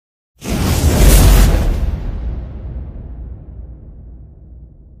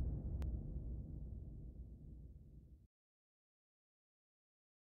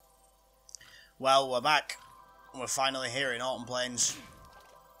Well, we're back. We're finally here in Autumn Plains.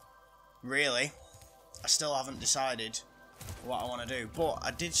 Really, I still haven't decided what I want to do, but I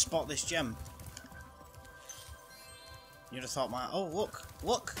did spot this gem. You'd have thought my... Oh,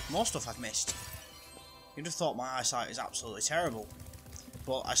 look, more stuff I've missed. You'd have thought my eyesight is absolutely terrible.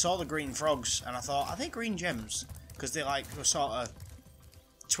 But I saw the green frogs, and I thought, are they green gems? Because they were sort of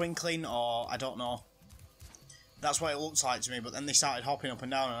twinkling, or I don't know. That's what it looked like to me, but then they started hopping up and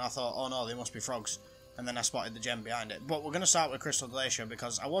down, and I thought, oh no, they must be frogs. And then I spotted the gem behind it. But we're going to start with Crystal Glacier,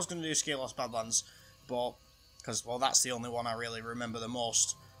 because I was going to do Scalos Badlands, but... Because, well, that's the only one I really remember the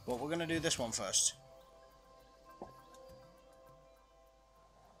most. But we're going to do this one first.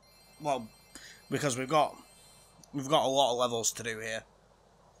 Well, because we've got a lot of levels to do here.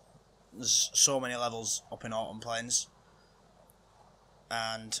 There's so many levels up in Autumn Plains.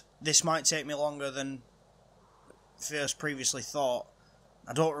 And this might take me longer than first previously thought.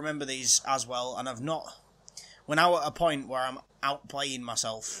 I don't remember these as well, and I've not... We're now at a point where I'm outplaying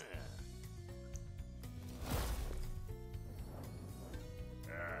myself.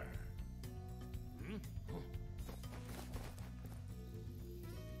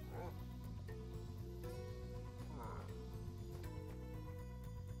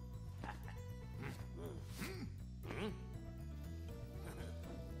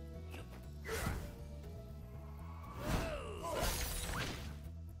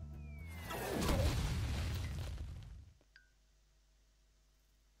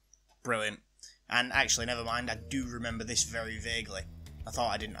 Brilliant. And actually, never mind, I do remember this very vaguely. I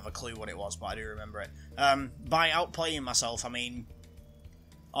thought I didn't have a clue what it was, but I do remember it. By outplaying myself, I mean,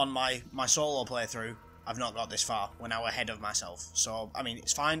 on my solo playthrough, I've not got this far. We're now ahead of myself. So, I mean,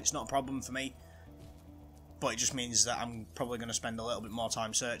 it's fine, it's not a problem for me. But it just means that I'm probably going to spend a little bit more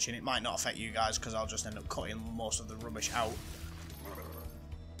time searching. It might not affect you guys, because I'll just end up cutting most of the rubbish out.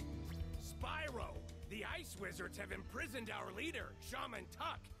 Spyro! The Ice Wizards have imprisoned our leader, Shaman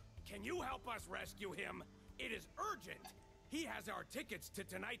Tuck. Can you help us rescue him? It is urgent. He has our tickets to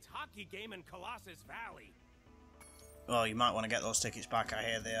tonight's hockey game in Colossus Valley. Well, you might want to get those tickets back. I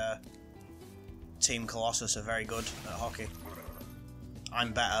hear the Team Colossus are very good at hockey.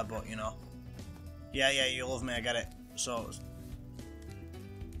 I'm better, but you know. Yeah, you love me, I get it. So...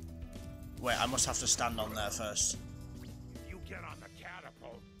 Wait, I must have to stand on there first. If you get on the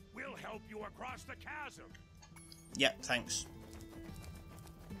catapult, we'll help you across the chasm. Yep, thanks.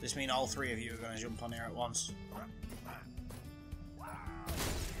 This means all three of you are going to jump on here at once.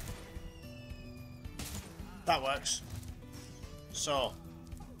 That works. So,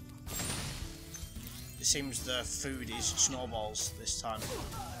 it seems the food is snowballs this time.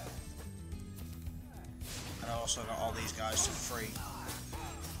 And I also got all these guys for free.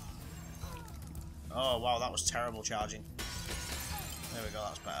 Oh wow, that was terrible charging. There we go,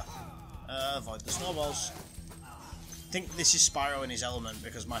 that's better. Avoid the snowballs. I think this is Spyro in his element,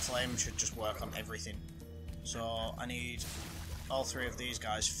 because my flame should just work on everything. So I need all three of these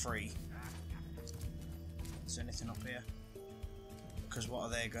guys free. Is there anything up here? Because what are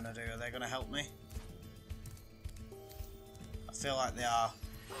they going to do? Are they going to help me? I feel like they are.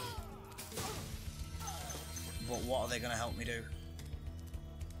 But what are they going to help me do?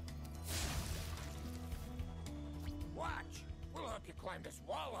 Watch! We'll help you climb this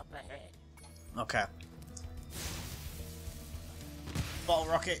wall up ahead. Okay.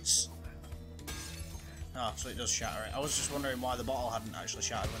 Bottle rockets. Oh, so it does shatter it. I was just wondering why the bottle hadn't actually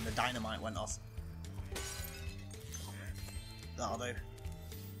shattered when the dynamite went off. That'll do.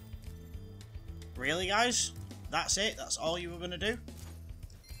 Really, guys? That's it? That's all you were going to do?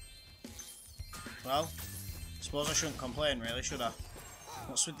 Well, I suppose I shouldn't complain, really, should I?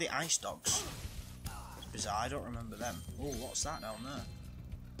 What's with the ice dogs? It's bizarre, I don't remember them. Oh, what's that down there?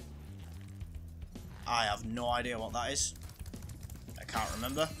 I have no idea what that is. I can't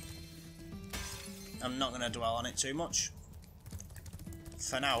remember. I'm not going to dwell on it too much.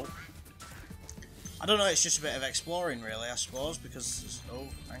 For now. I don't know, it's just a bit of exploring really, I suppose, because... Oh,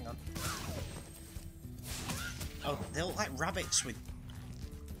 hang on. Oh, they look like rabbits with...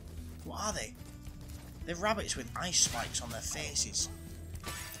 What are they? They're rabbits with ice spikes on their faces.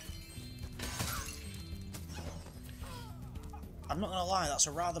 I'm not going to lie, that's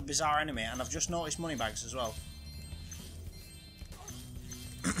a rather bizarre enemy, and I've just noticed moneybags as well.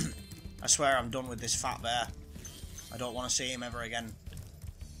 I swear I'm done with this fat bear. I don't want to see him ever again.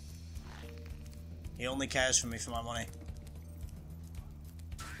 He only cares for me for my money.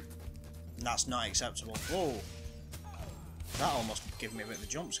 And that's not acceptable. Whoa! That almost gave me a bit of a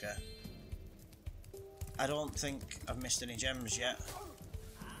jump scare. I don't think I've missed any gems yet.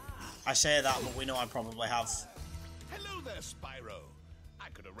 I say that, but we know I probably have. Hello there, Spyro. I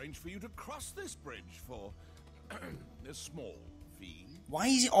could arrange for you to cross this bridge for a small fee. Why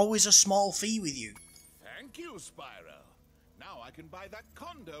is it always a small fee with you? Thank you, Spyro. Now I can buy that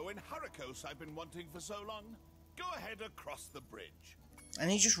condo in Harikos I've been wanting for so long. Go ahead across the bridge. And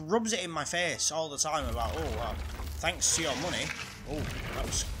he just rubs it in my face all the time about, oh, wow, thanks to your money. Oh, that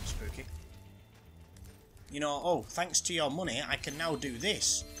was spooky. You know, oh, thanks to your money, I can now do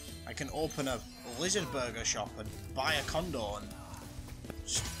this. I can open a lizard burger shop and buy a condo. And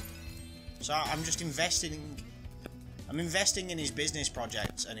so I'm just investing. I'm investing in his business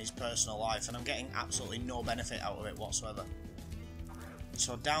projects and his personal life, and I'm getting absolutely no benefit out of it whatsoever.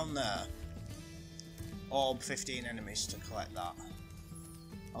 So down there, orb 15 enemies to collect that.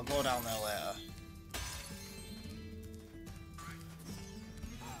 I'll go down there later.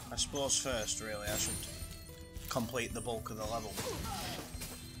 I suppose first, really, I should complete the bulk of the level.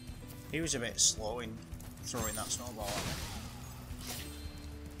 He was a bit slow in throwing that snowball at me.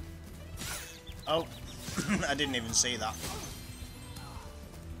 Oh, I didn't even see that.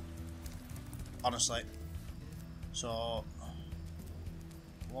 Honestly. So,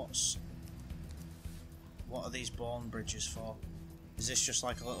 what are these bone bridges for? Is this just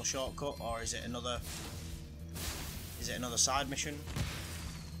like a little shortcut, or is it another side mission?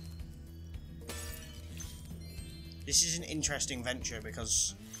 This is an interesting venture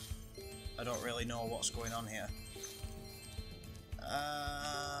because I don't really know what's going on here.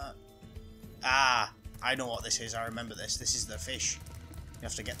 I know what this is. I remember this. This is the fish. You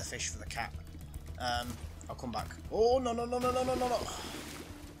have to get the fish for the cat. I'll come back. Oh, no, no, no, no, no, no, no, no.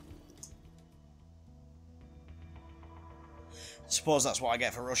 Suppose that's what I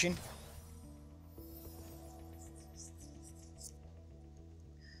get for rushing.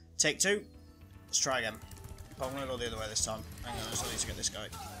 Take two. Let's try again. But I'm going to go the other way this time. Hang on, I just need to get this guy.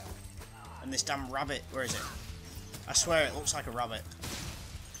 And this damn rabbit, where is it? I swear it looks like a rabbit.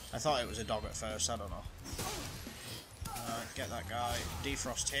 I thought it was a dog at first, I don't know. Get that guy.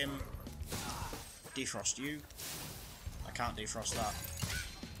 Defrost him. Defrost you. I can't defrost that.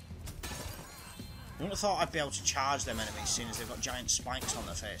 I wouldn't have thought I'd be able to charge them enemies, seeing as they've got giant spikes on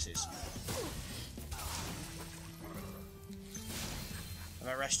their faces. Have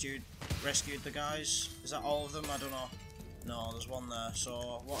I rescued the guys? Is that all of them? I don't know. No, there's one there.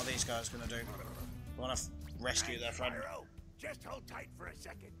 So, what are these guys going to do? They want to rescue their friend. Spyro, just hold tight for a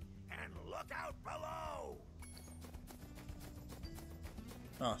second, and look out below!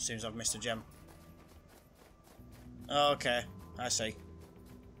 Oh, seems I've missed a gem. Okay, I see.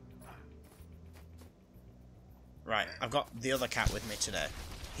 Right, I've got the other cat with me today.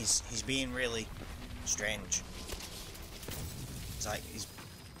 He's being really strange. It's like he's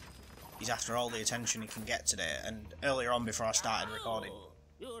after all the attention he can get today. And earlier on, before I started recording,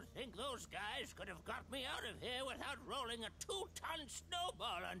 You'd think those guys could have got me out of here without rolling a 2-ton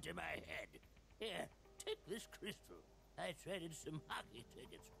snowball onto my head. Here, take this crystal. I traded some hockey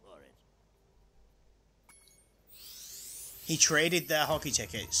tickets for it. he traded their hockey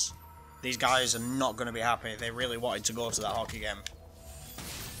tickets. These guys are not going to be happy. They really wanted to go to that hockey game.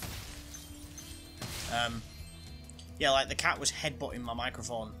 Yeah, like the cat was headbutting my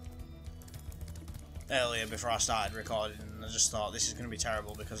microphone earlier before I started recording, and I just thought this is going to be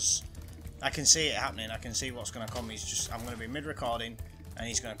terrible because I can see it happening. I can see what's going to come. I'm going to be mid-recording, and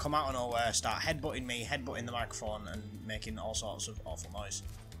he's going to come out of nowhere, start headbutting me, headbutting the microphone, and making all sorts of awful noise.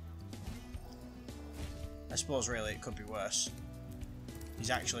 I suppose really it could be worse. He's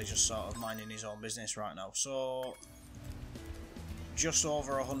actually just sort of minding his own business right now. So, just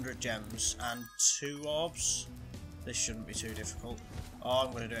over 100 gems and 2 orbs. This shouldn't be too difficult. Oh,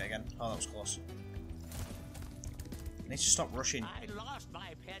 I'm going to do it again. Oh, that was close. I need to stop rushing. I lost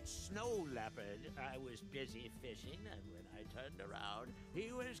my pet snow leopard. I was busy fishing, and when I turned around,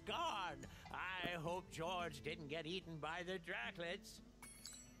 he was gone. I hope George didn't get eaten by the Draclets.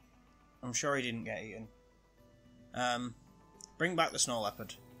 I'm sure he didn't get eaten. Bring back the snow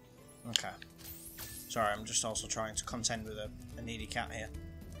leopard. Okay. Sorry, I'm just also trying to contend with a needy cat here.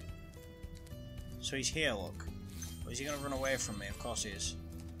 So he's here, look. But is he going to run away from me? Of course he is.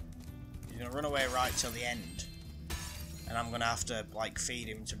 He's going to run away right till the end. And I'm going to have to, like, feed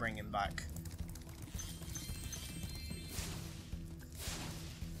him to bring him back.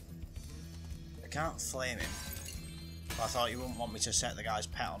 I can't flame him. But I thought you wouldn't want me to set the guy's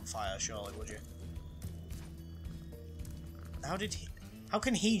pet on fire, surely, would you? How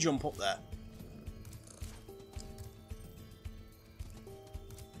can he jump up there?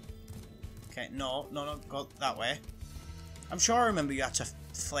 Okay, no, go that way. I'm sure I remember you had to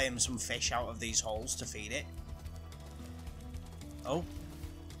flame some fish out of these holes to feed it. Oh.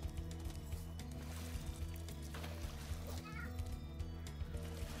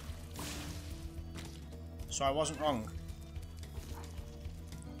 So I wasn't wrong.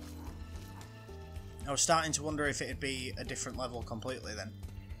 I was starting to wonder if it'd be a different level completely then.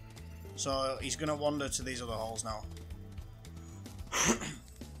 So he's going to wander to these other holes now.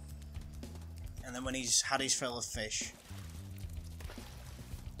 And then when he's had his fill of fish...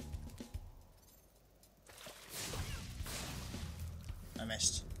 I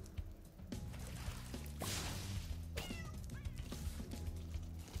missed.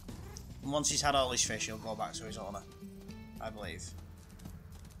 And once he's had all his fish, he'll go back to his owner, I believe.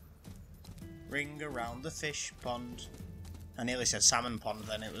 Ring around the fish pond. I nearly said salmon pond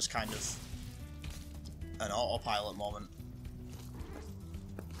then, it was kind of an autopilot moment.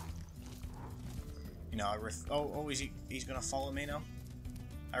 You know, he's gonna follow me now?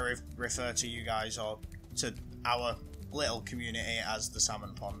 I refer to you guys, or to our little community, as the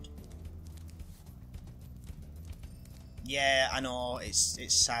salmon pond. Yeah, I know, it's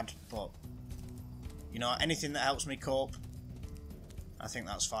sad, but you know, anything that helps me cope, I think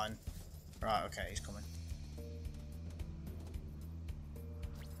that's fine. Right, okay, he's coming.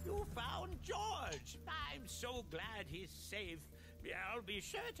 You found George! I'm so glad he's safe. I'll be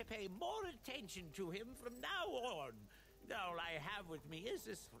sure to pay more attention to him from now on. All I have with me is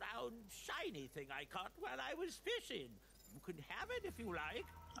this round, shiny thing I caught while I was fishing. You can have it if you like.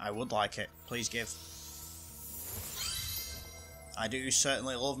 I would like it. Please give. I do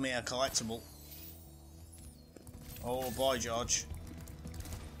certainly love me a collectible. Oh boy, George.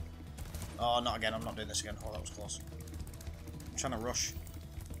 Oh, not again. I'm not doing this again. Oh, that was close. I'm trying to rush.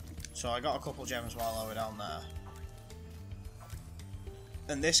 So I got a couple gems while I was down there.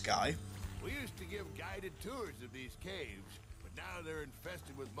 And this guy... We used to give guided tours of these caves, but now they're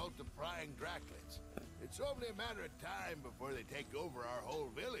infested with multiplying Draclets. It's only a matter of time before they take over our whole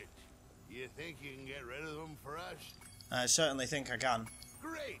village. You think you can get rid of them for us? I certainly think I can.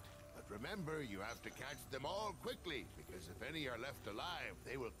 Great! But remember, you have to catch them all quickly, because if any are left alive,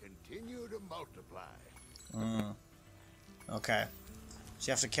 they will continue to multiply. Okay. So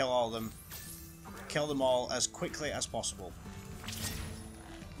you have to kill all of them. Kill them all as quickly as possible.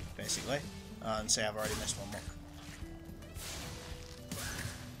 Basically. And say I've already missed one, look.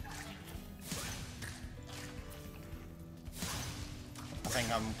 I think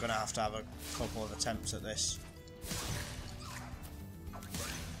I'm going to have a couple of attempts at this.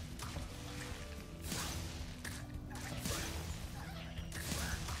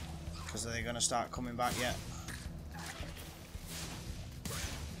 Because are they going to start coming back yet?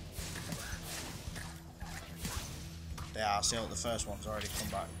 They are. See, look, the first one's already come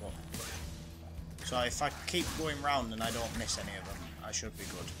back. But... So if I keep going round and I don't miss any of them, I should be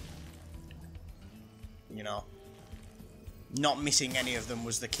good. You know. Not missing any of them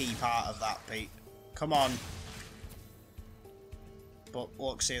was the key part of that, Pete. Come on. But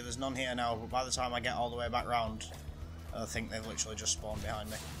look, see, there's none here now, but by the time I get all the way back round, I think they've literally just spawned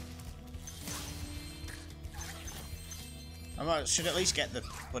behind me. I should at least get the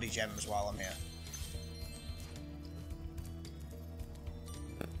bloody gems while I'm here.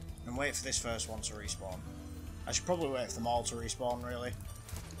 And wait for this first one to respawn. I should probably wait for them all to respawn, really.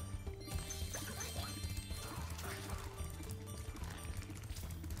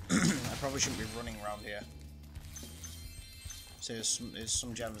 I probably shouldn't be running around here. See, there's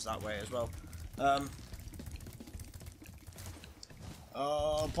some gems that way as well.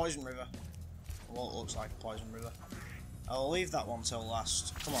 Oh, Poison River. Well, it looks like Poison River. I'll leave that one till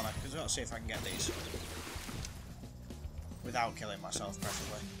last. Come on, I've got to see if I can get these. Without killing myself,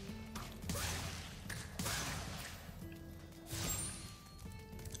 preferably.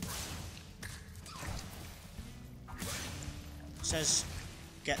 It says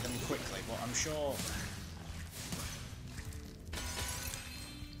get them quickly, but I'm sure...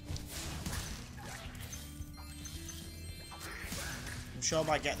 I'm sure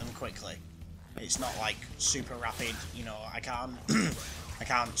by get them quickly, it's not like super rapid, you know, I can't I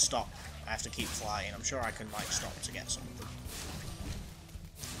can't stop, I have to keep flying. I'm sure I can like stop to get some of them.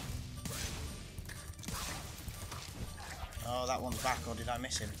 Oh, that one's back, or did I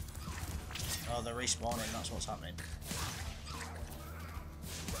miss him? Oh, they're respawning, that's what's happening.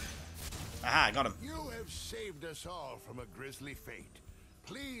 Aha, I got him. You have saved us all from a grisly fate.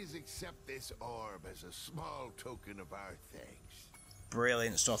 Please accept this orb as a small token of our thanks.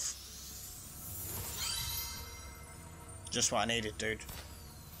 Brilliant stuff. Just what I needed, dude.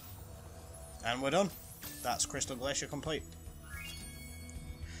 And we're done. That's Crystal Glacier complete.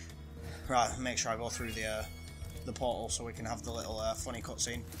 Right, make sure I go through the portal so we can have the little funny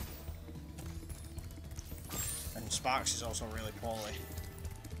cutscene. And Sparks is also really poorly.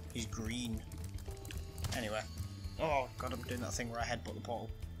 He's green. Anyway. Oh god, I'm doing that thing where I headbutt the portal.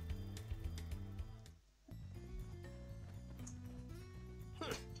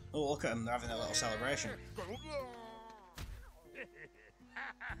 Oh, look at them, they're having a little celebration.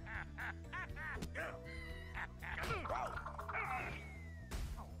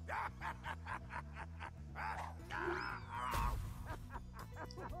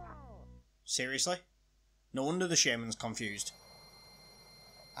 Seriously? No wonder the shaman's confused.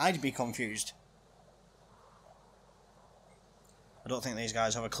 I'd be confused. I don't think these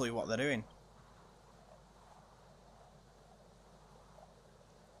guys have a clue what they're doing.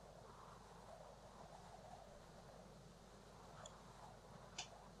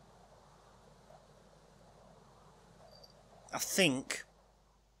 I think...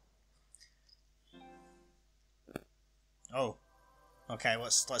 Oh. Okay,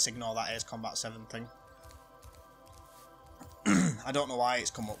 let's ignore that Ace Combat 7 thing. I don't know why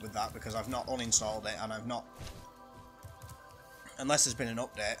it's come up with that, because I've not uninstalled it, and I've not... Unless there's been an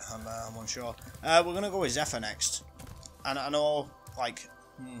update, I'm unsure. We're going to go with Zephyr next. And I know, like,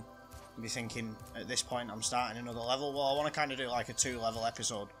 you'll be thinking, at this point I'm starting another level. Well, I want to kind of do like a 2-level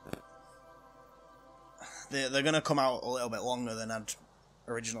episode. They're going to come out a little bit longer than I'd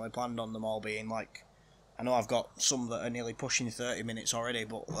originally planned on them all being. Like, I know I've got some that are nearly pushing 30 minutes already,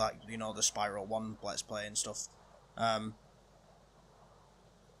 but like, you know, the Spyro 1 Let's Play and stuff.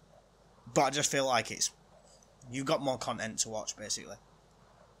 But I just feel like you've got more content to watch, basically.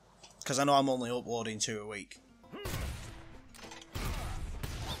 Because I know I'm only uploading 2 a week.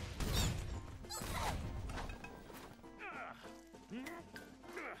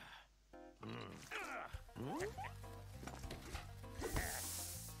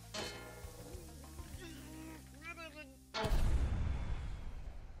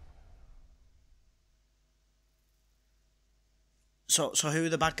 So who are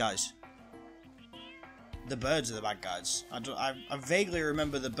the bad guys? The birds are the bad guys. I vaguely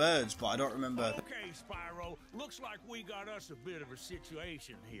remember the birds, but I don't remember... Okay, Spyro. Looks like we got us a bit of a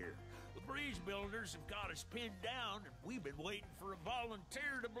situation here. The breeze builders have got us pinned down, and we've been waiting for a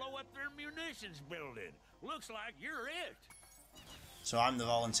volunteer to blow up their munitions building. Looks like you're it. So I'm the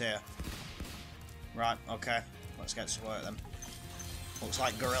volunteer. Right, okay. Let's get to work then. Looks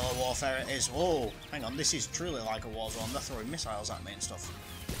like guerrilla warfare it is. Whoa, hang on, this is truly like a war zone. They're throwing missiles at me and stuff.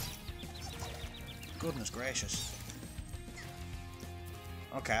 Goodness gracious.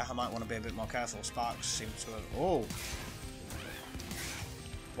 Okay, I might want to be a bit more careful. Sparks seem to have... Oh!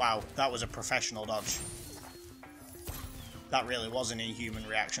 Wow, that was a professional dodge. That really was an Inhuman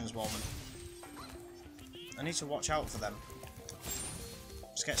Reactions moment. I need to watch out for them.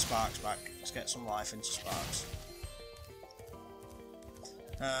 Let's get Sparks back. Let's get some life into Sparks.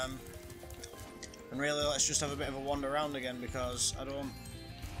 And really, let's just have a bit of a wander around again, because I don't...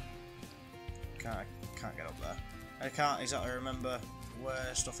 Can't get up there. I can't exactly remember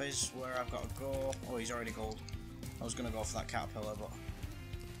where stuff is, where I've got to go. Oh, he's already gold. I was going to go for that caterpillar, but...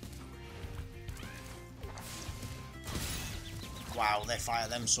 Wow, they fire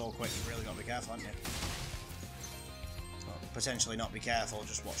them so quick, you've really got to be careful, haven't you? Well, potentially not be careful,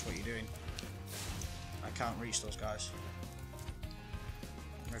 just watch what you're doing. I can't reach those guys.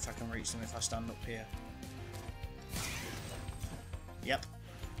 I wonder if I can reach them if I stand up here. Yep.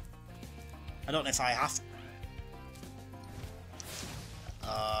 I don't know if I have...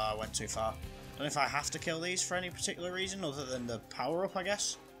 I went too far. I don't know if I have to kill these for any particular reason other than the power-up, I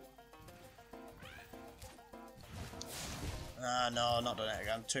guess. No, not done it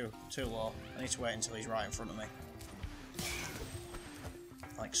again. Too low. I need to wait until he's right in front of me.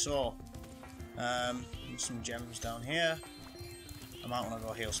 Like so. Some gems down here. I might want to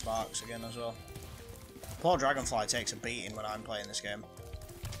go heal Sparks again as well. Poor Dragonfly takes a beating when I'm playing this game.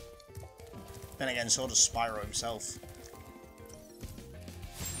 Then again, so does Spyro himself.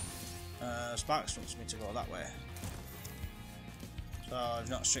 Sparks wants me to go that way. So I've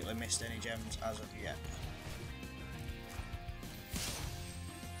not strictly missed any gems as of yet.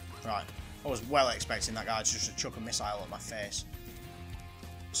 Right. I was well expecting that guy just to chuck a missile at my face.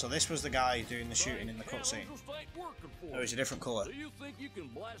 So this was the guy doing the shooting in the cutscene. Oh, he's a different colour. Do you think you can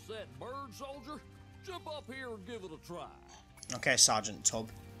blast that bird, soldier? Jump up here and give it a try. Okay, Sergeant Tub.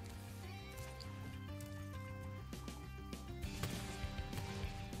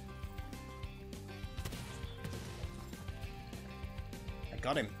 I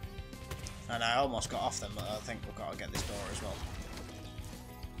got him. And I almost got off them, but I think we've got to get this door as well.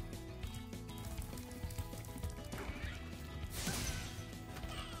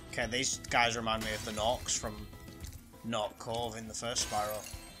 Okay, these guys remind me of the Norks from Nork Cove in the first Spyro.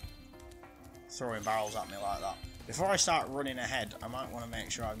 Throwing barrels at me like that. Before I start running ahead, I might want to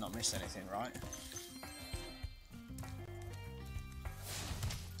make sure I've not missed anything, right?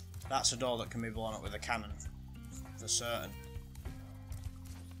 That's a door that can be blown up with a cannon, for certain.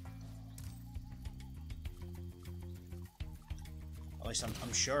 least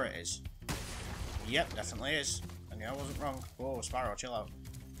I'm sure it is. Yep, definitely is. And yeah, I wasn't wrong. Whoa, Spyro, chill out.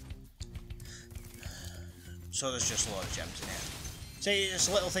 So there's just a load of gems in here. See,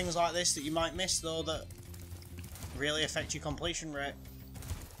 it's little things like this that you might miss, though, that really affect your completion rate.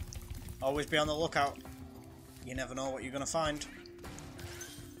 Always be on the lookout. You never know what you're going to find.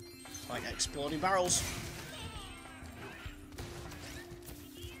 Like exploding barrels.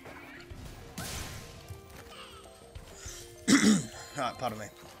 Right, pardon me.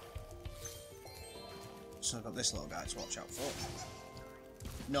 So I've got this little guy to watch out for.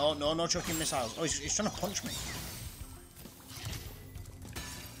 No chucking missiles. Oh, he's trying to punch me.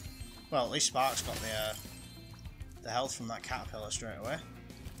 Well, at least Spark's got the health from that caterpillar straight away.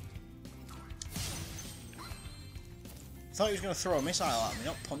 I thought he was going to throw a missile at me,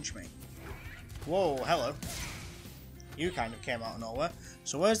 not punch me. Whoa, hello. You kind of came out of nowhere.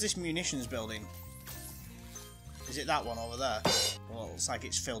 So where's this munitions building? Is it that one over there? Well, it looks like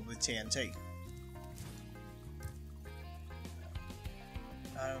it's filled with TNT.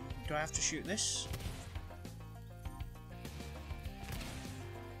 Do I have to shoot this?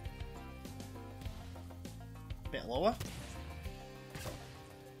 A bit lower?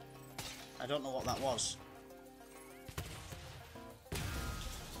 I don't know what that was.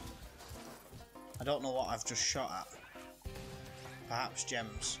 I don't know what I've just shot at. Perhaps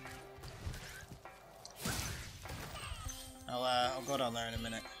gems. I'll go down there in a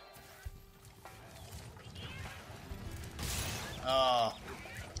minute. Oh,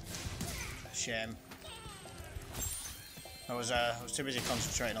 shame. I was too busy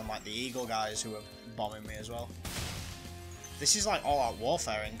concentrating on like the eagle guys who were bombing me as well. This is like all-out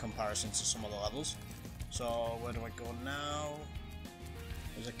warfare in comparison to some of the levels. So where do I go now?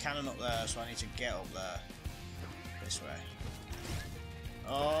 There's a cannon up there, so I need to get up there. This way.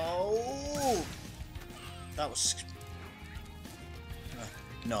 Oh! That was...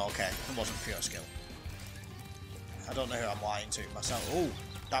 No, okay. It wasn't pure skill. I don't know who I'm lying to myself. Oh!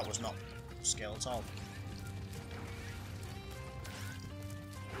 That was not skill at all.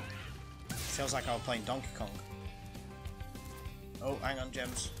 Feels like I was playing Donkey Kong. Oh, hang on,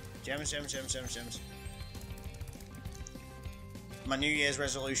 gems. Gems. My New Year's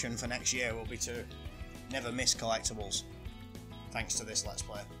resolution for next year will be to never miss collectibles. Thanks to this Let's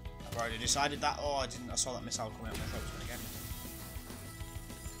Play. I've already decided that. Oh, I didn't. I saw that missile coming out my throat again.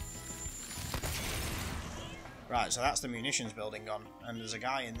 Right, so that's the munitions building gone. And there's a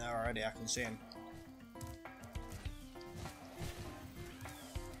guy in there already. I can see him.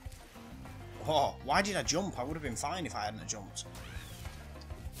 Oh, why did I jump? I would have been fine if I hadn't jumped.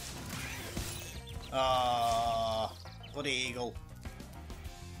 Bloody eagle.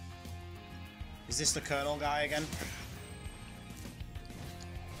 Is this the Colonel guy again?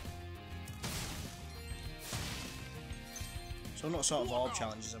 So what sort of orb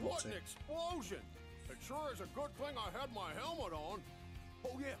challenges I'm up to? What an explosion! It sure is a good thing I had my helmet on.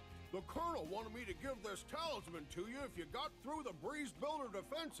 Oh yeah, the Colonel wanted me to give this talisman to you if you got through the breeze builder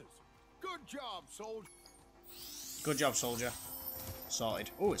defenses. Good job, soldier. Good job, soldier. Sorted.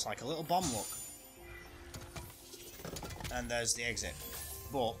 Oh, it's like a little bomb, look. And there's the exit.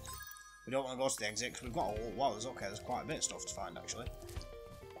 But we don't want to go to the exit because we've got a... Wow, there's quite a bit of stuff to find, actually.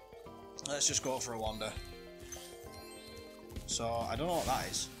 Let's just go for a wander. So, I don't know what that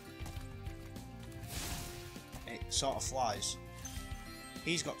is. It sort of flies.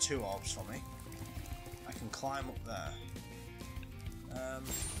 He's got 2 orbs for me. I can climb up there.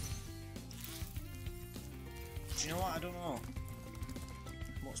 Do you know what? I don't know.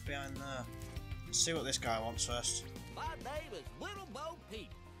 What's behind there? Let's see what this guy wants first. My name is Little Bo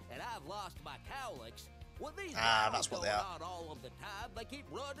Peep, and I've lost my cowlicks. Well, these that's what they are. on all of the time. They keep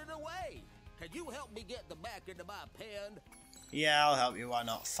running away. Can you help me get them back into my pen? Yeah, I'll help you. Why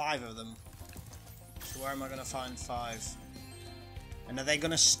not? 5 of them. So where am I going to find 5? And are they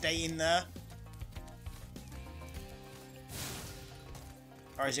going to stay in there?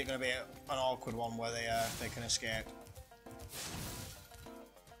 Or is it going to be an awkward one where they can escape?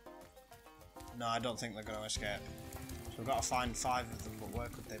 No, I don't think they're going to escape. So we've got to find 5 of them, but where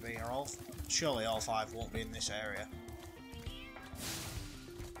could they be? Surely all 5 won't be in this area.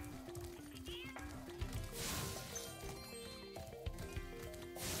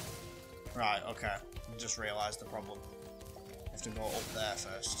 Right, okay. I just realised the problem. I have to go up there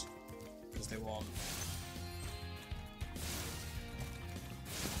first. Because they won't.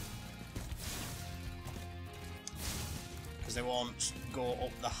 Because they won't go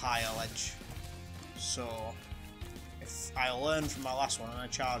up the higher ledge. So, if I learn from my last one and I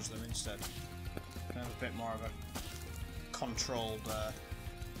charge them instead, I have a bit more of a controlled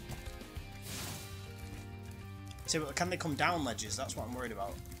See, but can they come down ledges? That's what I'm worried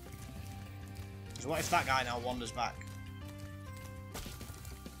about. Because what if that guy now wanders back?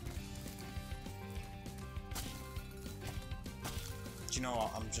 Do you know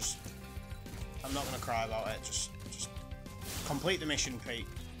what? I'm not going to cry about it. Just complete the mission, Pete.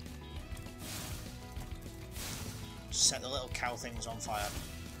 Set the little cow things on fire.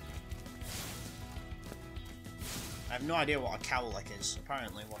 I have no idea what a cowlick is.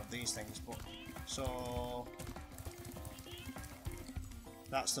 Apparently one of these things, but... So...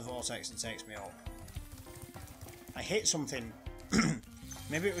 That's the vortex that takes me up. I hit something.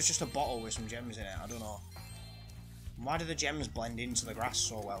 Maybe it was just a bottle with some gems in it, I don't know. Why do the gems blend into the grass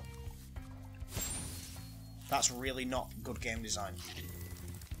so well? That's really not good game design.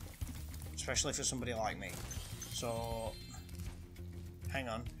 Especially for somebody like me. So... Hang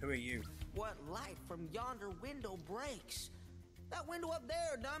on, who are you? What light from yonder window breaks? That window up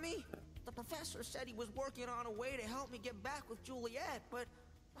there, dummy! The professor said he was working on a way to help me get back with Juliet, but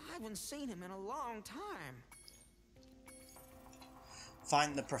I haven't seen him in a long time.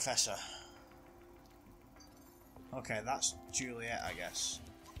 Find the professor. Okay, that's Juliet, I guess.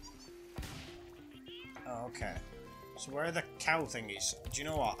 Oh, okay. So where are the cow thingies? Do you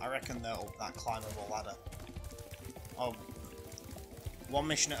know what? I reckon they're up that climbable ladder. Oh, one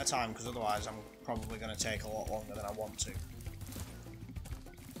mission at a time, because otherwise I'm probably going to take a lot longer than I want to.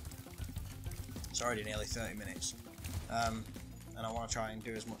 It's already nearly 30 minutes. And I want to try and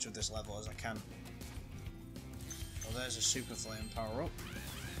do as much of this level as I can. Well, there's a super flame power up.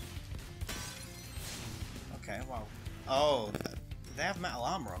 Okay, wow. Oh, they have metal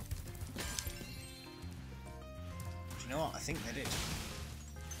armor on. Do you know what? I think they did.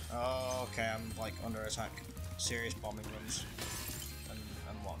 Oh, okay, I'm like under attack. Serious bombing runs and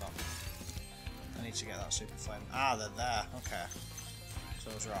whatnot. I need to get that super flame. Ah, they're there. Okay. So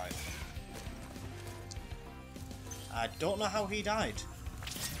I was right. I don't know how he died.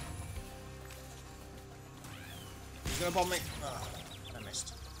 He's gonna bomb me. Oh, I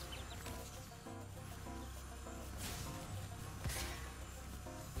missed.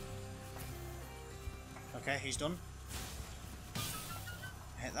 Okay, he's done.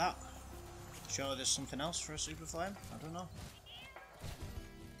 Hit that. Surely there's something else for a super flame? I don't know.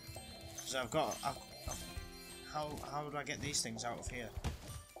 Because I've got... how do I get these things out of here?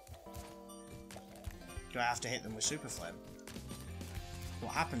 Do I have to hit them with super flame?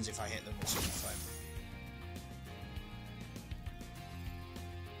 What happens if I hit them with super flame?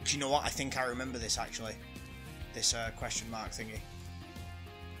 Do you know what? I think I remember this actually. This question mark thingy.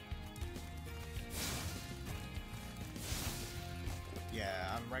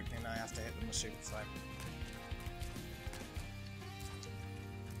 Yeah, I'm reckoning I have to hit them with super flame.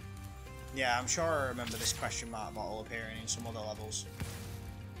 Yeah, I'm sure I remember this question mark bottle appearing in some other levels.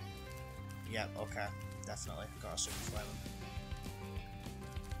 Yep, okay. Definitely. Got a super flame.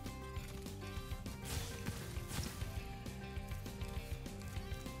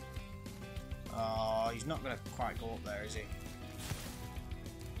 Oh, he's not going to quite go up there, is he?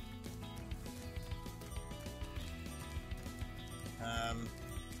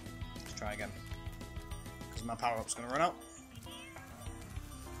 Let's try again. Because my power-up's going to run out.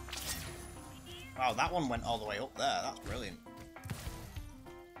 Wow, that one went all the way up there. That's brilliant.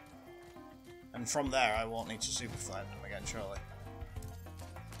 And from there, I won't need to super flame them again, surely.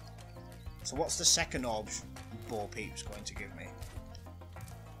 So what's the second orb Bo Peep's going to give me?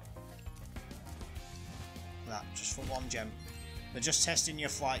 That, just for one gem. They're just testing your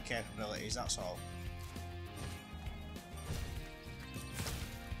flight capabilities, that's all.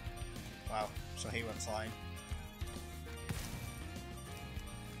 Wow, so he went flying.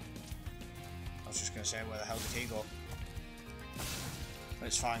 I was just going to say, where the hell did he go? But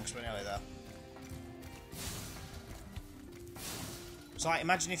it's fine, because we're nearly there. So like,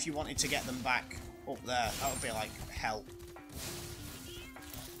 imagine if you wanted to get them back up there. That would be like hell.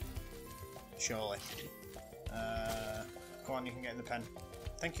 Surely. Come on, you can get in the pen.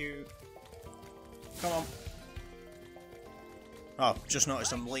 Thank you. Come on. Oh, just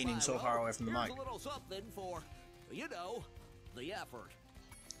noticed I'm leaning so far away from the mic. A little something for, you know, the effort.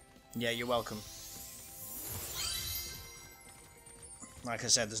 Yeah, you're welcome. Like I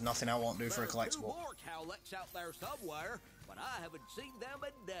said, there's nothing I won't do for a collectible. More cowlicks out there somewhere, but I haven't seen them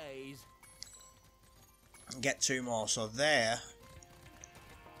in days. Get two more, so they're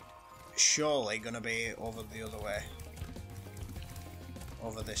surely gonna be over the other way.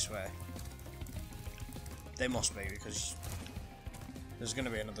 Over this way. They must be, because there's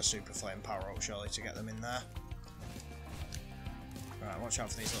gonna be another super flame power up surely to get them in there. Right, watch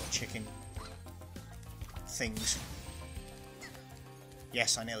out for these little chicken things.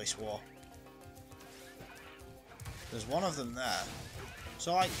 Yes, I nearly swore. There's one of them there.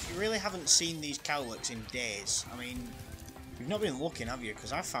 So, like, you really haven't seen these cowlicks in days. I mean, you've not been looking, have you?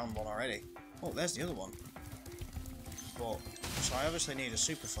 Because I've found one already. Oh, there's the other one. But, so I obviously need a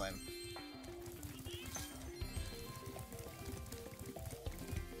super flame.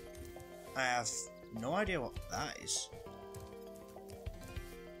 I have no idea what that is.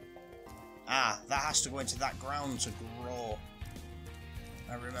 Ah, that has to go into that ground to grow.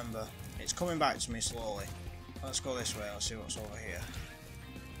 I remember. It's coming back to me slowly. Let's go this way, let's see what's over here.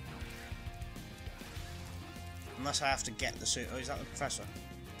 Unless I have to get the suit. Oh, is that the professor?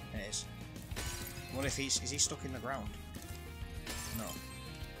 It is. What if is he stuck in the ground? No.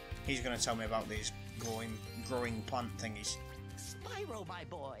 He's going to tell me about these growing plant thingies. Spyro, my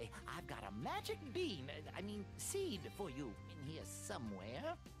boy, I've got a magic bean, seed for you in here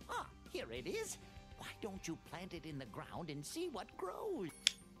somewhere. Ah, here it is. Why don't you plant it in the ground and see what grows?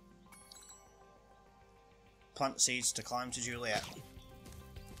 Plant seeds to climb to Juliet.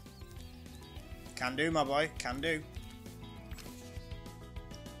 Can do, my boy, can do.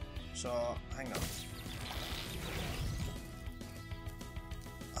 So, hang on.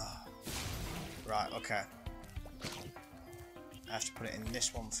 Oh. Right, okay. I have to put it in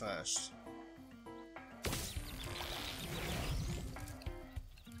this one first.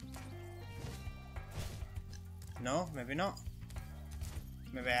 No, maybe not.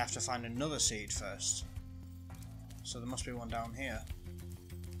 Maybe I have to find another seed first. So there must be one down here.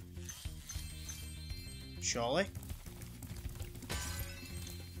 Surely?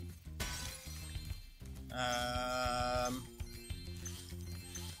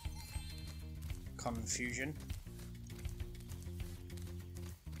 Confusion.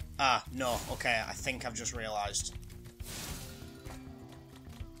 Ah, no, okay, I think I've just realised.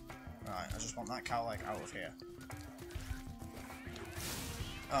 Right, I just want that cowlick out of here.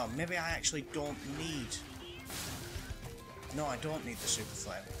 Oh, maybe I actually don't need... No, I don't need the super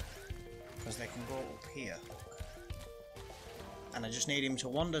flame. Because they can go up here. And I just need him to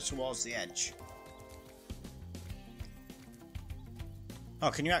wander towards the edge. Oh,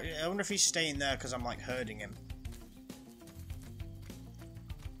 can you... I wonder if he's staying there because I'm, like, herding him.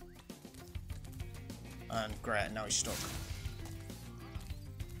 And great, now he's stuck.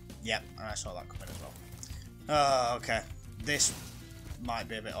 Yep, and I saw that coming as well. Oh, okay. This might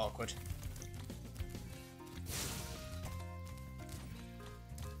be a bit awkward.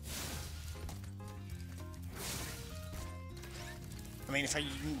 I mean, if I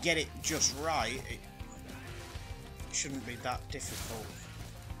can get it just right, it shouldn't be that difficult.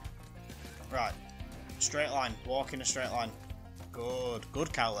 Right. Straight line. Walk in a straight line. Good. Good,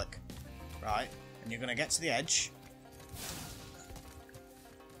 cowlick. Right. And you're going to get to the edge.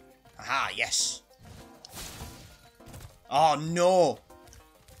 Aha, yes. Oh, no.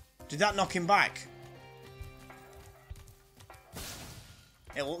 Did that knock him back?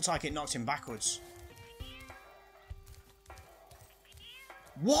 It looks like it knocked him backwards.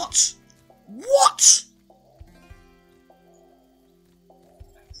 What? What?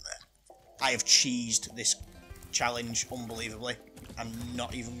 I have cheesed this challenge unbelievably. I'm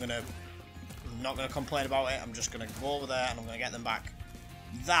not even gonna... I'm not gonna complain about it. I'm just gonna go over there and I'm gonna get them back.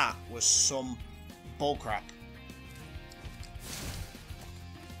 That was some bullcrap.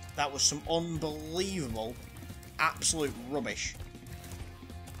 That was some unbelievable, absolute rubbish.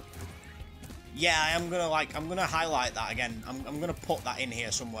 Yeah, I'm gonna highlight that again. I'm gonna put that in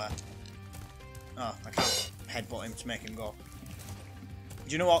here somewhere. Oh, I can't headbutt him to make him go.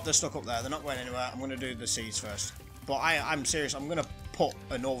 Do you know what? They're stuck up there. They're not going anywhere. I'm gonna do the seeds first. But I'm serious. I'm gonna put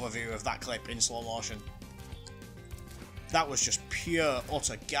an overview of that clip in slow motion. That was just pure,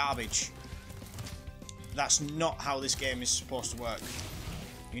 utter garbage. That's not how this game is supposed to work.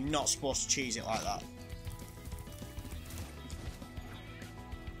 You're not supposed to cheese it like that.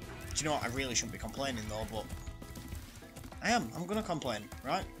 Do you know what? I really shouldn't be complaining though, but I am. I'm gonna complain,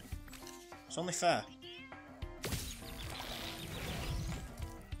 right? It's only fair.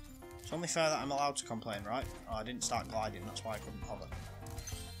 It's only fair that I'm allowed to complain, right? Oh, I didn't start gliding, that's why I couldn't hover.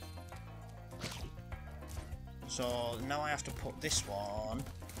 So now I have to put this one.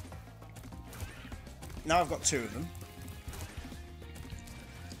 Now I've got two of them.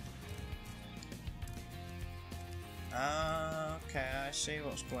 Okay, I see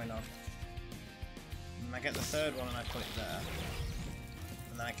what's going on. And I get the third one and I put it there.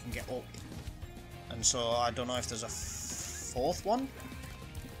 And then I can get up. And so I don't know if there's a fourth one?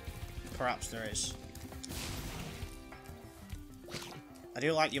 Perhaps there is. I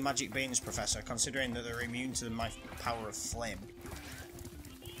do like your magic beans, Professor, considering that they're immune to my power of flame.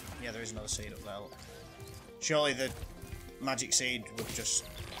 Yeah, there is another seed up there, look. Surely the magic seed would just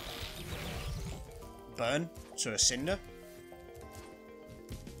burn to a cinder?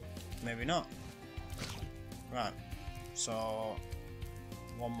 Maybe not. Right. So,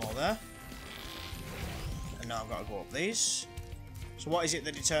 one more there. And now I've got to go up these. So what is it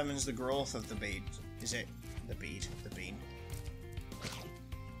that determines the growth of the bead? Is it the bead? The bean?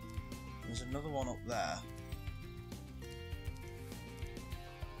 There's another one up there.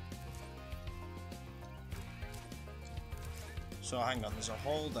 So hang on, there's a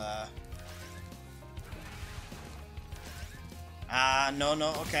hole there. Ah, no,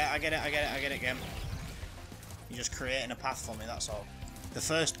 okay, I get it, game. You're just creating a path for me, that's all. The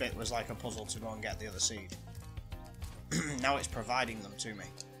first bit was like a puzzle to go and get the other seed. Now it's providing them to me.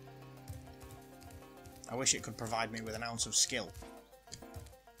 I wish it could provide me with an ounce of skill.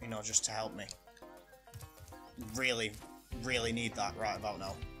 You know, just to help me. Really, really need that right about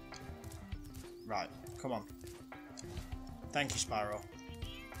now. Right, come on. Thank you, Spyro.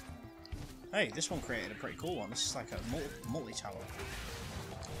 Hey, this one created a pretty cool one. This is like a multi-tower.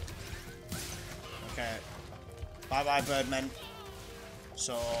 Okay. Bye-bye, Birdmen.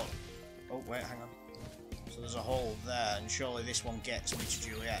 So... Oh, wait, hang on. So there's a hole there, and surely this one gets me to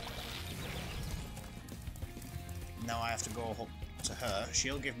Juliet. Now I have to go up to her.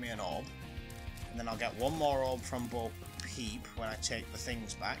 She'll give me an orb. And then I'll get one more orb from Bo Peep when I take the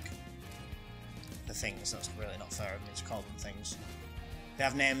things back. The things, that's really not fair of me to call them things. They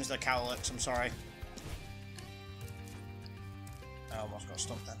have names, they're cowlicks, I'm sorry. I almost got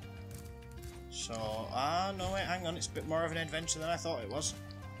stuck then. So, no wait, hang on, it's a bit more of an adventure than I thought it was.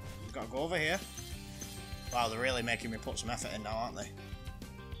 We've got to go over here. Wow, they're really making me put some effort in now, aren't they?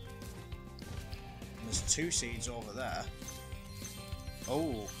 And there's 2 seeds over there.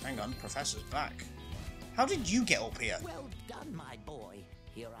 Oh, hang on, Professor's back. How did you get up here? Well done, my boy.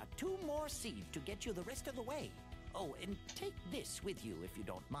 Here are 2 more seeds to get you the rest of the way. Oh, and take this with you if you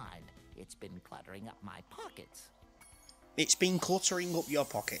don't mind. It's been cluttering up my pockets. It's been cluttering up your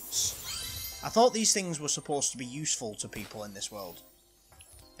pockets. I thought these things were supposed to be useful to people in this world.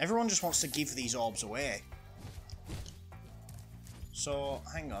 Everyone just wants to give these orbs away. So,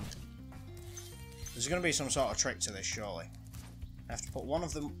 hang on. There's going to be some sort of trick to this, surely. I have to put one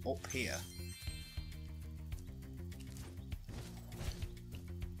of them up here.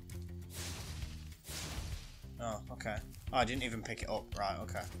 Oh, okay. Oh, I didn't even pick it up. Right,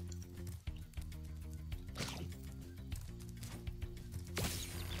 okay.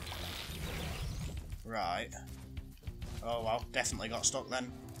 Right. Oh, well, definitely got stuck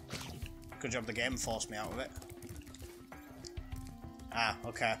then. Good job the game forced me out of it. Ah,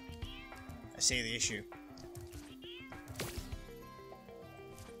 okay. I see the issue.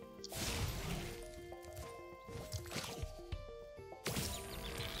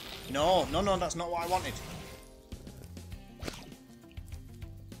 No, that's not what I wanted.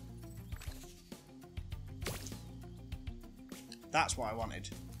 That's what I wanted.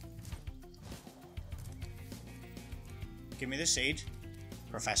 Give me the seed,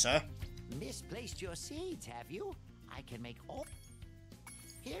 Professor. Misplaced your seeds, have you? I can make all...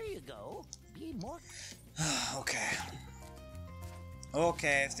 Here you go. Be more... Okay.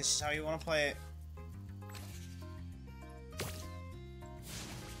 Okay, if this is how you want to play it.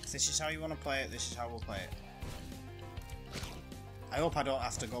 If this is how you want to play it, this is how we'll play it. I hope I don't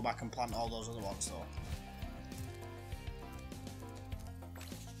have to go back and plant all those other ones, though.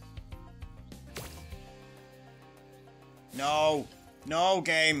 No! No,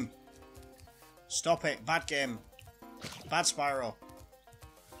 game! Stop it. Bad game. Bad Spyro.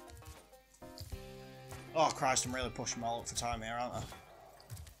 Oh, Christ, I'm really pushing them all up for time here, aren't I?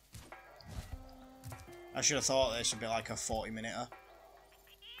 I should have thought this would be like a 40-minute-er.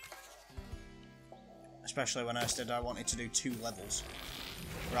 Especially when I said I wanted to do 2 levels.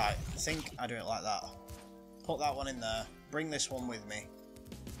 Right, I think I do it like that. Put that one in there. Bring this one with me.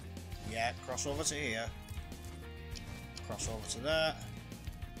 Yeah, cross over to here. Cross over to there.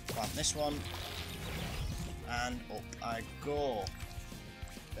 Plant this one. And up I go.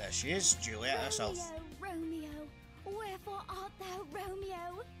 There she is, Juliet herself. Romeo, wherefore art thou,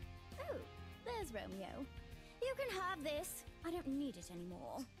 Romeo? Oh, there's Romeo. You can have this. I don't need it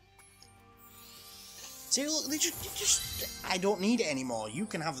anymore. See, look, they just... I don't need it anymore. You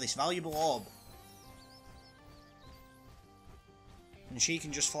can have this valuable orb. And she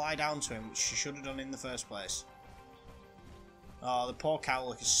can just fly down to him, which she should have done in the first place. Oh, the poor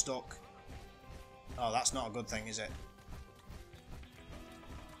cowlick is stuck. Oh, that's not a good thing, is it?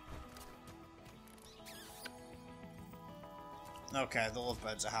 Okay, the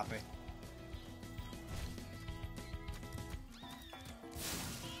lovebirds are happy.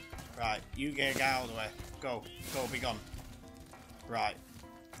 Right, you get out of the way. Go, be gone. Right.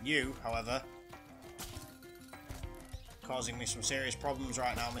 You, however, causing me some serious problems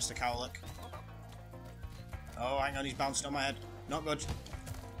right now, Mr. Cowlick. Oh, hang on, he's bouncing on my head. Not good.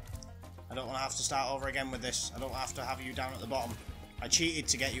 I don't want to have to start over again with this. I don't have to have you down at the bottom. I cheated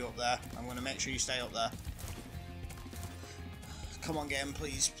to get you up there. I'm going to make sure you stay up there. Come on, game,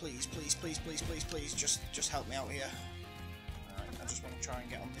 please, please, please, please, please, please, please. Just help me out here. Alright, I just want to try and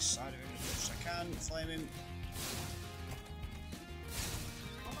get on this side of him as much as I can. Flame him.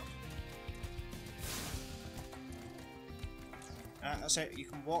 Alright, that's it. You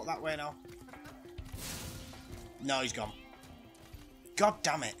can walk that way now. No, he's gone. God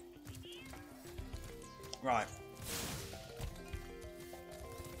damn it. Right.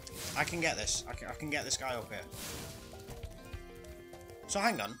 I can get this. I can get this guy up here. So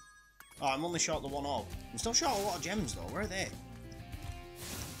hang on. Oh, I'm only short the one orb. I'm still short a lot of gems though. Where are they?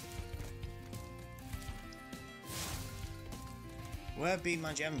 Where be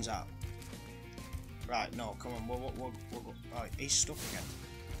my gems at? Right, no, come on. We'll oh, he's stuck again.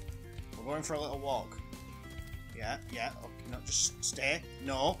 We're going for a little walk. Yeah, yeah. Okay, no, just stay.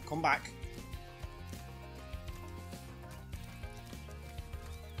 No, come back.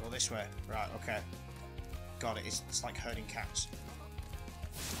 Go this way. Right, okay. God, it's like herding cats.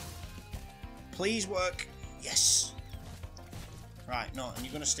 Please work. Yes. Right, no, and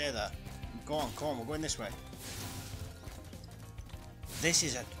you're going to stay there. Go on, come on, we're going this way. This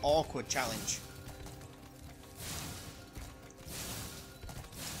is an awkward challenge.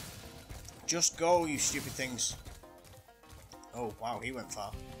 Just go, you stupid things. Oh, wow, he went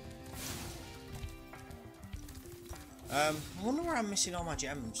far. I wonder where I'm missing all my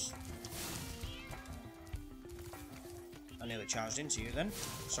gems. I nearly charged into you then.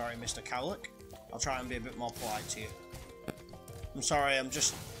 Sorry, Mr. Cowlick. I'll try and be a bit more polite to you. I'm sorry, I'm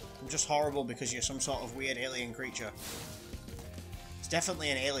just horrible because you're some sort of weird alien creature. It's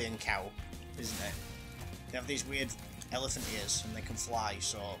definitely an alien cow, isn't it? They have these weird elephant ears and they can fly,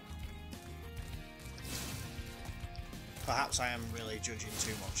 so... Perhaps I am really judging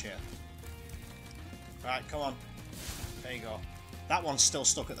too much here. Right, come on. There you go. That one's still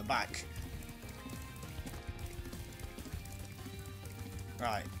stuck at the back.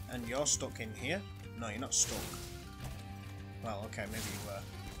 Right, and you're stuck in here? No, you're not stuck. Well, okay, maybe you were.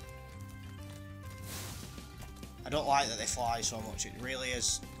 I don't like that they fly so much. It really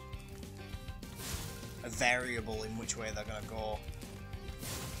is a variable in which way they're going to go.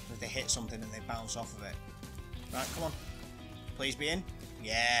 If they hit something and they bounce off of it. Right, come on. Please be in.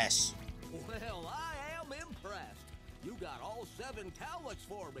 Yes. Well, I am impressed. You got all 7 Cowlicks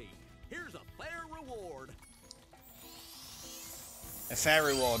for me. Here's a fair reward. A fair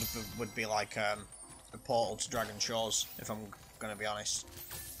reward would be like a portal to Dragon Shores, if I'm going to be honest.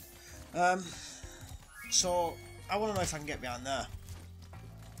 So, I want to know if I can get behind there.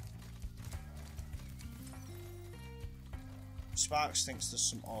 Sparks thinks there's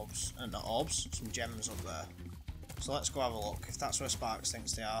some orbs, not orbs, some gems up there. So let's go have a look, if that's where Sparks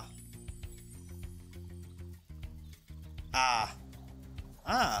thinks they are. Ah,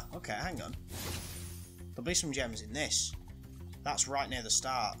 okay, hang on. There'll be some gems in this. That's right near the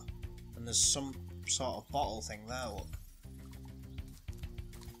start. And there's some sort of bottle thing there, look.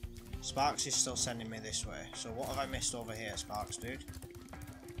 Sparks is still sending me this way. So what have I missed over here, Sparks, dude?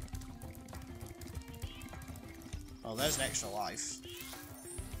 Oh, there's an extra life.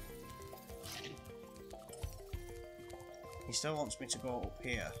 He still wants me to go up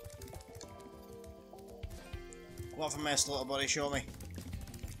here. What have I missed, little buddy? Show me.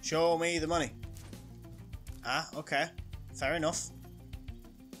 Show me the money. Ah, okay. Fair enough.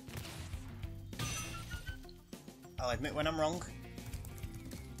 I'll admit when I'm wrong.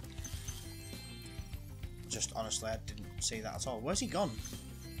 Just honestly, I didn't see that at all. Where's he gone?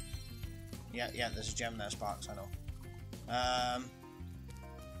 Yeah, there's a gem there, Sparks, I know.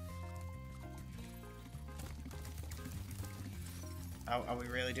 Are we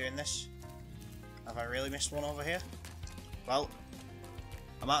really doing this? Have I really missed one over here? Well,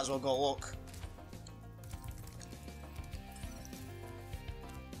 I might as well go look.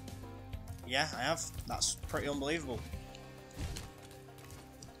 Yeah, I have. That's pretty unbelievable.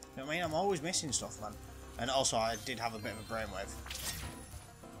 You know what I mean? I'm always missing stuff, man. And also, I did have a bit of a brainwave.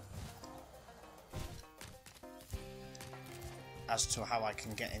 As to how I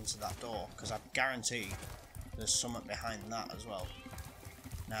can get into that door, because I guarantee there's something behind that as well.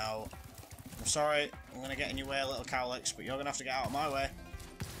 Now, I'm sorry, I'm going to get in your way a little Cowlicks, but you're going to have to get out of my way.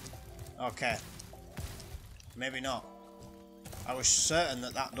 Okay. Maybe not. I was certain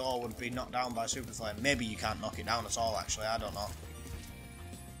that that door would be knocked down by Super Flame. Maybe you can't knock it down at all, actually, I don't know.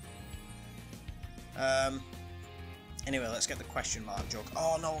 Anyway, let's get the question mark jug.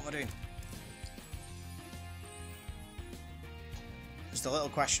 Oh no, what am I doing? Because the little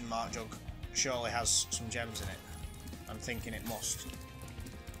question mark jug surely has some gems in it. I'm thinking it must.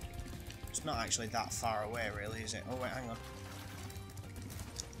 It's not actually that far away, really, is it? Oh, wait, hang on.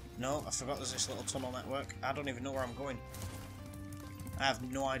 No, I forgot there's this little tunnel network. I don't even know where I'm going. I have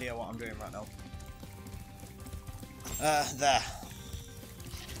no idea what I'm doing right now. There.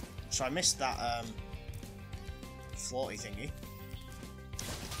 So I missed that, floaty thingy.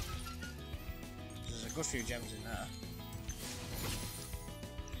 There's a good few gems in there.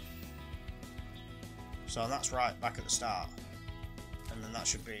 So that's right back at the start. And then that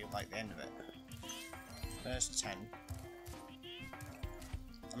should be like the end of it. There's 10.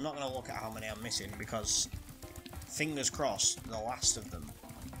 I'm not going to look at how many I'm missing because fingers crossed the last of them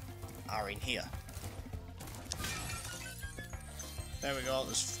are in here. There we go,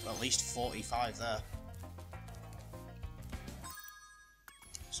 there's at least 45 there.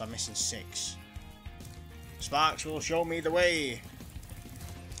 So I'm missing 6. Sparks will show me the way.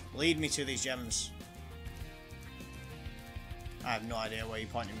 Lead me to these gems. I have no idea where you're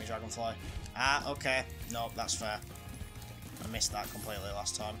pointing me, Dragonfly. Ah, okay. No, that's fair. I missed that completely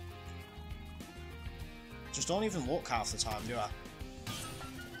last time. Just don't even look half the time, do I?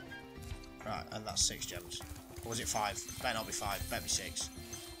 Right, and that's 6 gems. Or was it 5? Better not be 5, better be 6.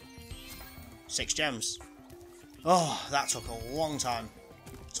 6 gems. Oh, that took a long time.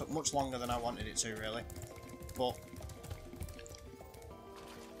 It took much longer than I wanted it to, really. But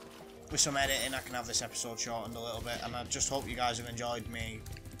with some editing, I can have this episode shortened a little bit, and I just hope you guys have enjoyed me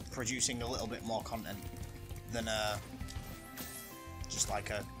producing a little bit more content than just like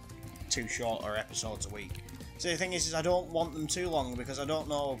a 2 shorter episodes a week. So the thing is I don't want them too long because I don't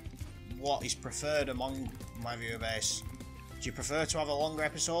know what is preferred among my viewer base. Do you prefer to have a longer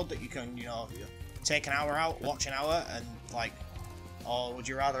episode that you can, you know, take an hour out, watch an hour, and like, or would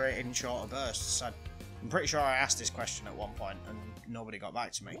you rather it in shorter bursts? I'm pretty sure I asked this question at one point and nobody got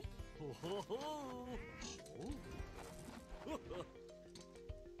back to me.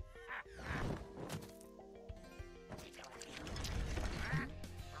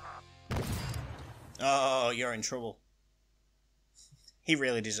 Oh, you're in trouble. He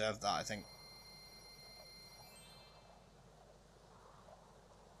really deserved that, I think.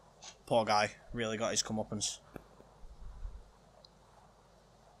 Poor guy, really got his comeuppance.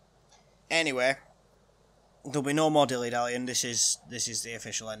 Anyway, there'll be no more dilly-dallying. This is the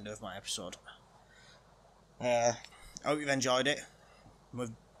official end of my episode. I hope you've enjoyed it.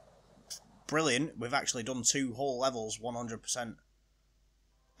 Brilliant. We've actually done 2 whole levels 100%.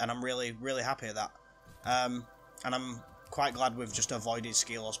 And I'm really, really happy at that. And I'm quite glad we've just avoided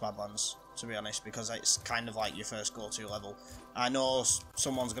Skelos Badlands, to be honest, because it's kind of like your first go-to level. I know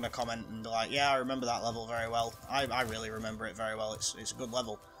someone's going to comment and be like, yeah, I remember that level very well. I really remember it very well. It's a good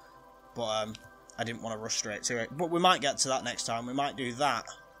level. But I didn't want to rush straight to it. But we might get to that next time. We might do that,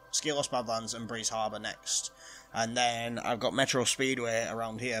 Skelos Badlands and Breeze Harbour next. And then I've got Metro Speedway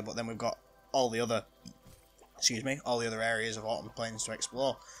around here, but then we've got all the other areas of Autumn Plains to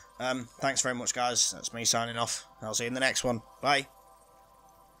explore. Thanks very much, guys. That's me signing off. I'll see you in the next one. Bye.